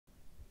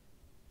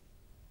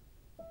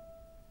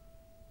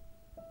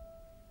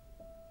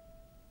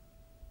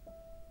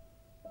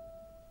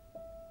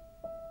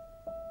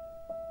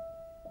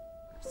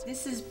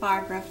This is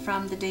Barbara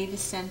from the Davis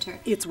Center.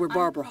 It's where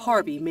Barbara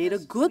Harvey made a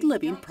good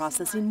living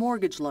processing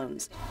mortgage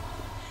loans.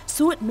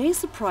 So it may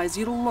surprise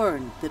you to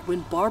learn that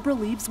when Barbara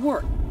leaves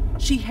work,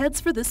 she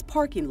heads for this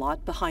parking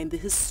lot behind the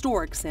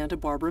historic Santa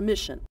Barbara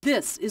Mission.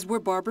 This is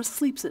where Barbara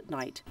sleeps at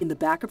night, in the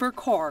back of her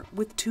car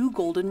with 2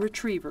 golden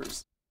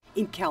retrievers.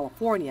 In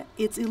California,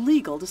 it's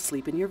illegal to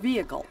sleep in your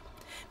vehicle.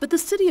 But the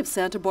city of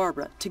Santa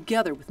Barbara,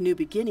 together with New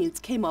Beginnings,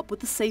 came up with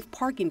the safe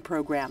parking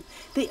program.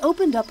 They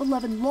opened up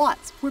 11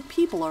 lots where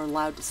people are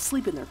allowed to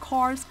sleep in their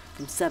cars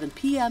from 7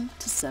 p.m.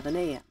 to 7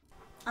 a.m.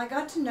 I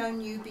got to know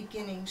New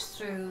Beginnings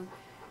through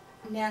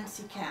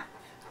Nancy Cap.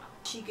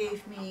 She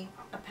gave me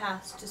a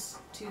pass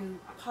to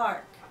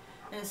park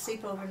and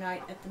sleep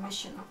overnight at the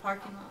Mission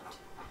parking lot.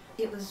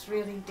 It was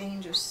really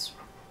dangerous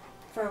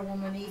for a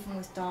woman, even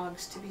with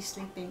dogs, to be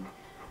sleeping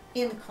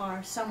in the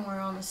car,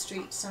 somewhere on the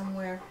street,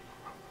 somewhere.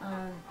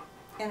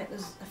 And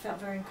I felt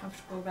very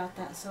uncomfortable about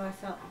that, so I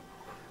felt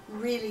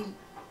really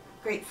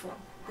grateful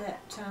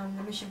that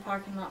the Mission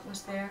parking lot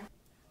was there.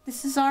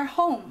 This is our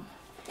home,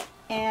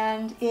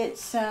 and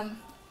it's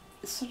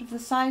sort of the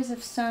size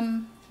of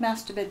some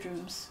master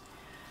bedrooms.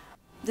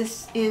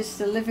 This is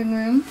the living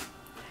room,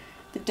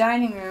 the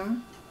dining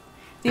room,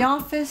 the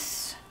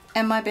office,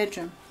 and my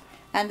bedroom,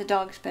 and the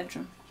dog's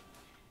bedroom.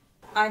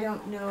 I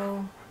don't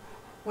know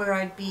where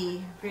I'd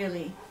be,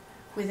 really,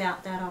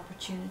 without that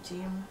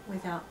opportunity and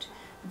without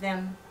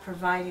them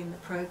providing the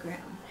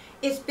program.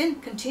 It's been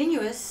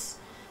continuous.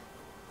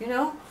 You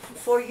know,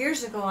 4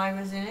 years ago I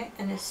was in it,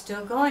 and it's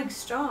still going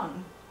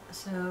strong.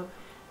 So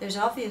there's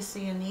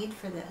obviously a need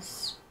for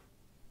this.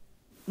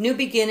 New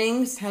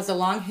Beginnings has a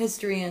long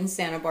history in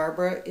Santa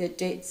Barbara. It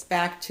dates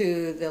back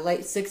to the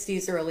late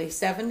 60s, early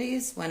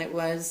 70s, when it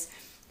was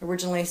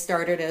originally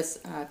started as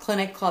a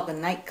clinic called the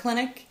Night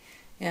Clinic.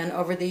 And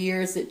over the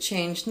years it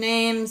changed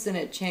names and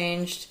it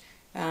changed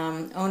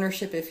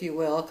ownership, if you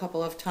will, a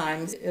couple of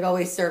times. It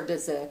always served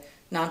as a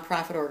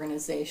nonprofit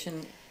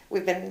organization.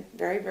 We've been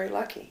very, very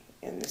lucky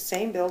in the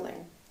same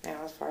building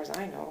now, as far as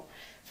I know,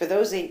 for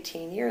those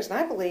 18 years. And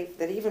I believe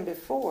that even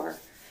before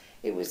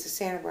it was the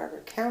Santa Barbara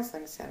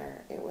Counseling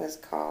Center, it was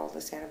called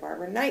the Santa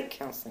Barbara Night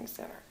Counseling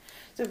Center.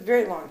 It's a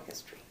very long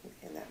history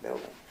in that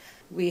building.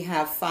 We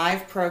have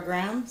 5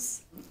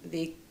 programs: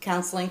 the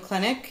counseling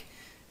clinic,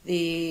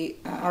 the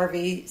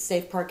RV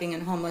safe parking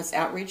and homeless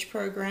outreach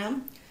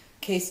program,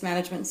 case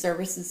management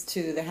services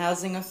to the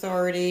housing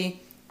authority,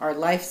 our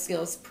life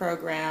skills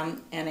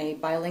program, and a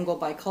bilingual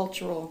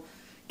bicultural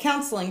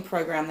counseling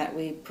program that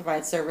we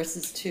provide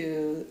services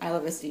to Isla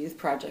Vista youth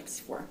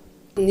projects for.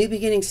 The New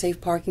Beginning Safe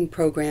Parking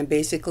Program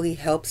basically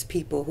helps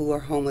people who are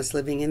homeless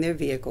living in their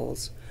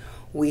vehicles.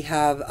 We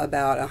have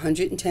about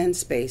 110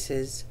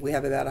 spaces, we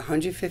have about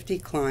 150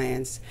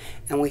 clients,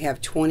 and we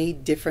have 20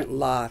 different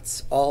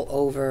lots all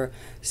over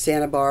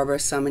Santa Barbara,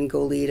 some in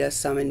Goleta,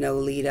 some in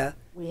Nolita.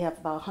 We have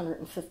about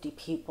 150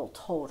 people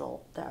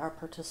total that are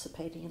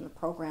participating in the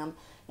program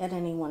at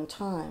any one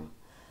time.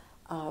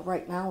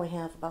 Right now we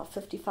have about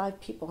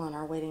 55 people on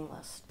our waiting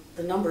list.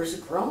 The numbers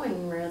are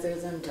growing rather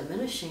than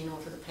diminishing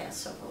over the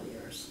past several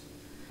years.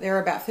 There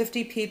are about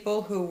 50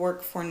 people who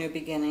work for New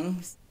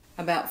Beginnings.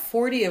 About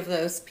 40 of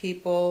those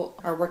people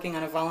are working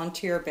on a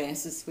volunteer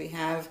basis. We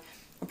have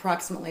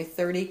approximately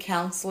 30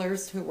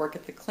 counselors who work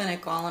at the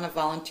clinic, all on a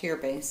volunteer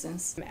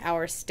basis.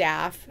 Our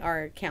staff,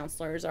 our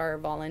counselors are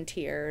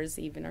volunteers,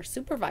 even our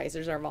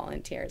supervisors are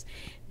volunteers.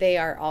 They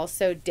are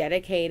also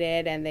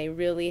dedicated and they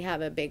really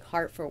have a big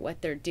heart for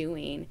what they're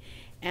doing,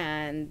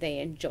 and they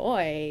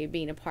enjoy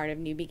being a part of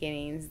New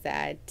Beginnings.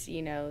 That,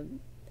 you know,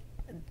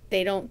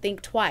 they don't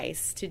think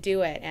twice to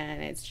do it,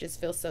 and it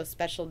just feels so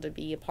special to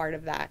be a part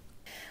of that.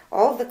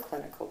 All of the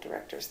clinical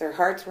directors, their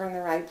hearts were in the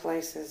right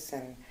places,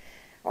 and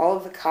all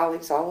of the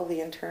colleagues, all of the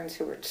interns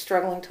who were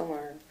struggling to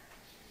learn,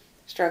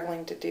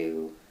 struggling to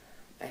do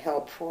a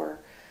help for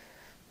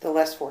the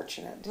less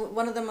fortunate.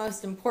 One of the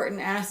most important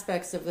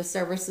aspects of the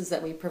services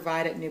that we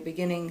provide at New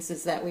Beginnings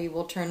is that we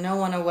will turn no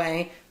one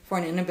away for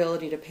an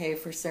inability to pay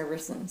for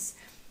services.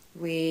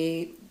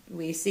 We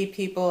see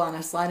people on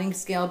a sliding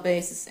scale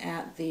basis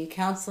at the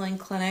counseling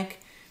clinic.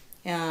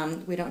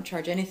 We don't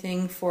charge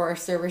anything for our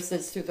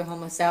services through the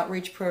homeless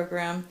outreach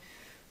program.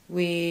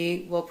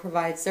 We will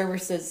provide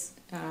services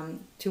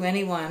to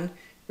anyone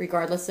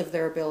regardless of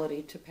their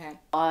ability to pay.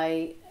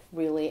 I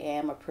really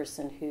am a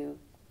person who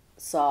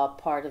saw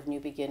part of New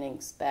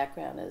Beginnings'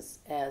 background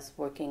as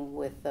working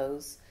with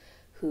those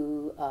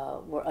who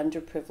were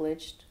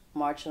underprivileged,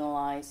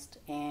 marginalized,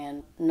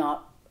 and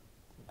not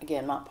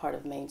part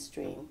of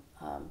mainstream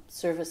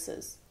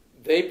services.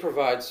 They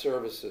provide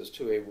services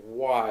to a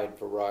wide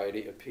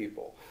variety of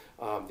people.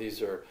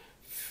 These are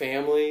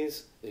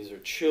families, these are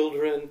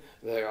children,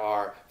 they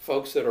are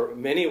folks that are,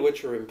 many of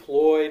which are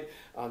employed.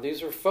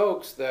 These are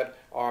folks that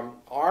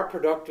are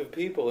productive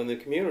people in the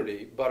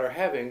community but are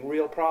having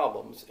real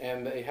problems,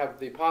 and they have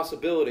the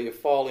possibility of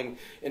falling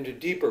into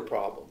deeper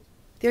problems.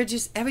 They're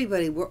just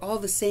everybody. We're all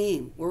the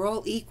same. We're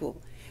all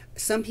equal.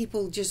 Some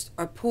people just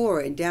are poor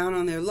and down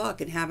on their luck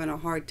and having a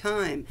hard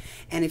time.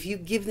 And if you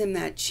give them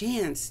that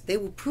chance, they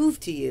will prove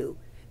to you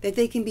that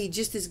they can be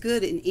just as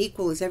good and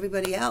equal as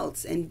everybody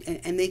else, and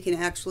they can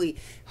actually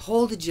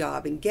hold a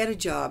job and get a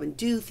job and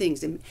do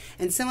things,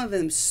 and some of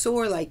them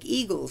soar like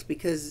eagles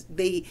because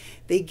they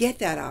get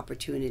that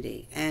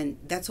opportunity, and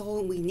that's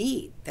all we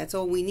need. That's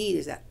all we need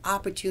is that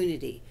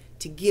opportunity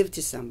to give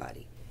to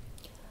somebody.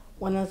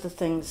 One of the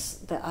things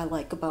that I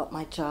like about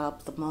my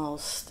job the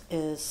most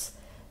is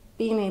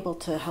being able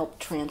to help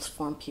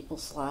transform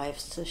people's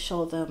lives, to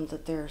show them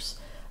that there's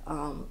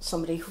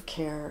somebody who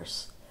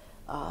cares.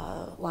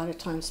 A lot of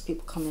times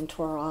people come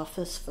into our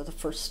office for the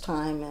first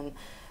time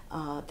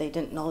and they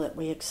didn't know that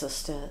we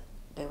existed.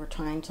 They were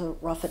trying to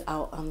rough it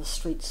out on the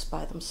streets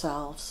by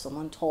themselves.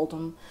 Someone told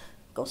them,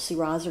 go see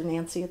Roz or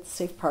Nancy at the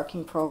Safe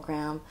Parking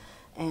Program,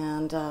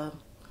 and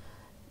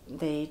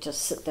they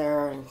just sit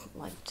there and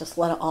just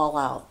let it all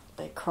out.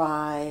 They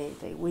cry,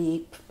 they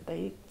weep,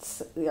 they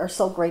are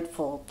so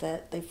grateful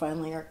that they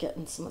finally are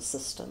getting some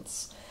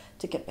assistance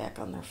to get back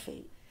on their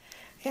feet.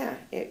 Yeah,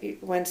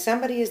 when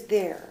somebody is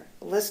there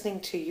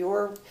listening to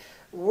your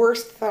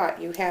worst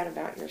thought you had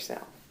about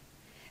yourself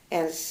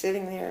and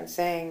sitting there and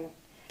saying,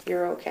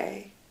 you're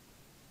okay,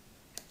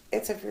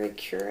 it's a very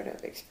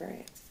curative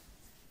experience.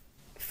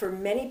 For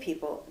many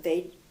people,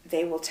 they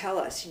will tell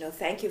us,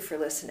 thank you for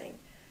listening.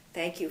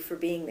 Thank you for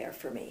being there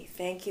for me.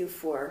 Thank you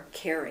for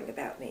caring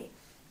about me.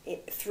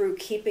 Through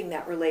keeping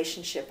that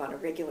relationship on a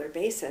regular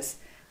basis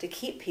to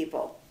keep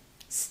people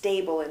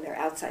stable in their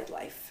outside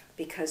life,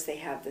 because they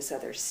have this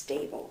other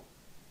stable,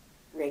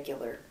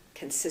 regular,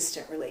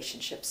 consistent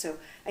relationship. So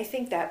I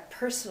think that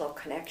personal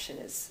connection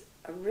is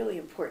a really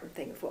important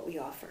thing of what we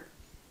offer.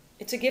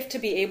 It's a gift to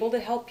be able to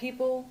help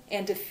people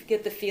and to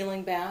get the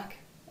feeling back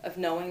of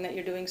knowing that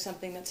you're doing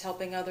something that's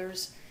helping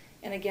others.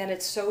 And again,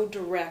 it's so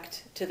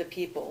direct to the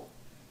people.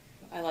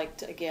 I like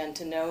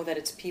to know that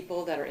it's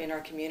people that are in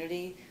our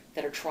community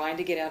that are trying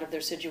to get out of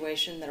their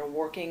situation, that are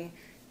working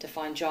to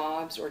find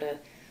jobs or to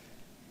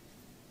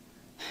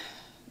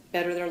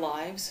better their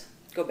lives,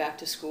 go back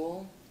to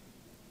school,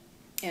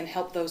 and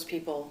help those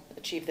people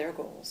achieve their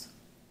goals.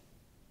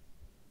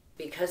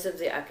 Because of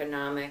the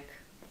economic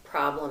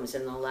problems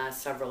in the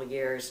last several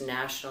years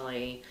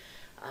nationally,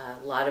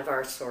 a lot of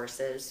our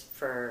sources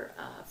for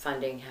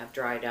funding have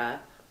dried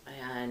up,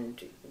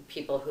 and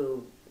people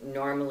who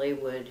normally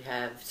would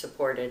have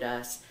supported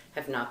us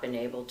have not been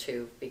able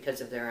to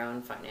because of their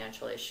own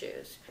financial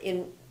issues.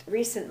 In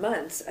recent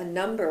months, a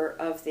number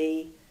of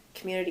the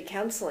community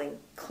counseling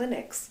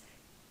clinics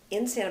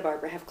in Santa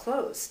Barbara have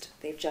closed.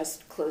 They've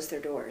just closed their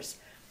doors.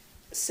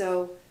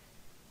 So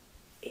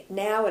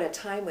now, at a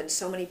time when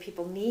so many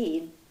people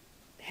need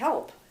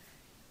help,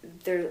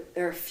 there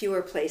are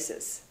fewer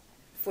places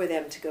for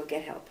them to go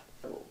get help.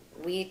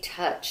 We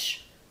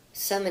touch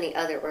so many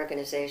other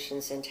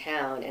organizations in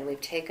town, and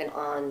we've taken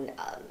on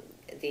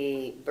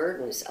the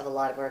burdens of a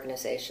lot of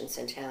organizations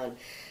in town.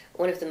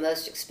 One of the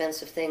most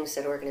expensive things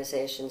that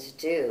organizations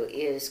do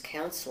is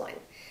counseling.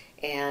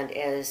 And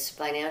as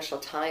financial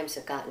times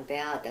have gotten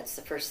bad, that's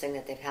the first thing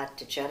that they've had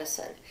to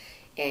jettison.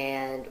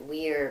 And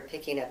we are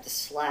picking up the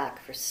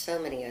slack for so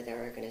many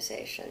other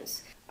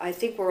organizations. I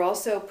think we're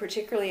also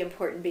particularly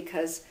important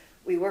because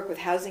we work with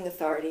Housing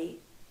Authority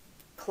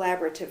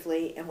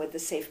collaboratively and with the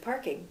Safe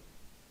Parking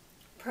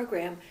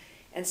Program.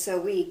 And so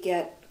we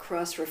get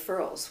cross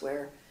referrals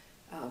where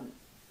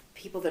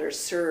people that are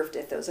served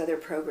at those other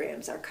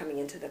programs are coming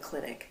into the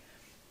clinic,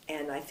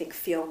 and I think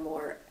feel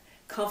more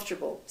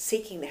comfortable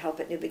seeking the help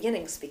at New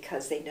Beginnings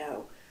because they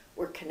know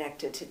we're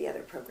connected to the other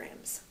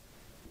programs.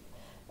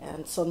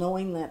 And so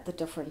knowing that the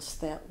difference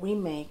that we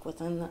make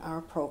within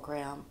our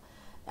program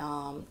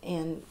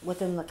and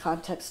within the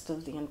context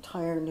of the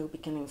entire New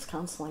Beginnings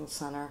Counseling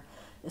Center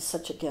is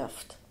such a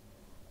gift.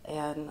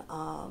 And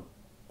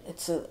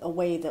it's a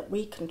way that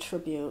we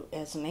contribute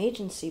as an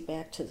agency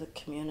back to the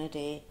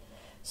community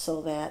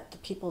so that the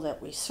people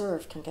that we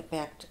serve can get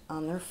back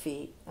on their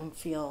feet and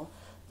feel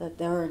that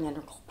they're an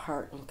integral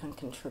part and can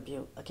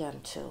contribute again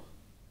too.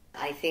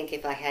 I think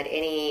if I had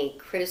any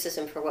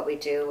criticism for what we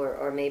do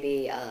or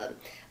maybe a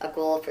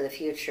goal for the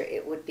future,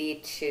 it would be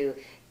to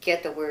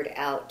get the word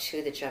out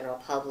to the general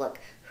public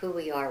who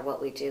we are,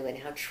 what we do, and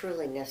how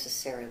truly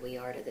necessary we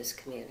are to this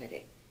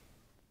community.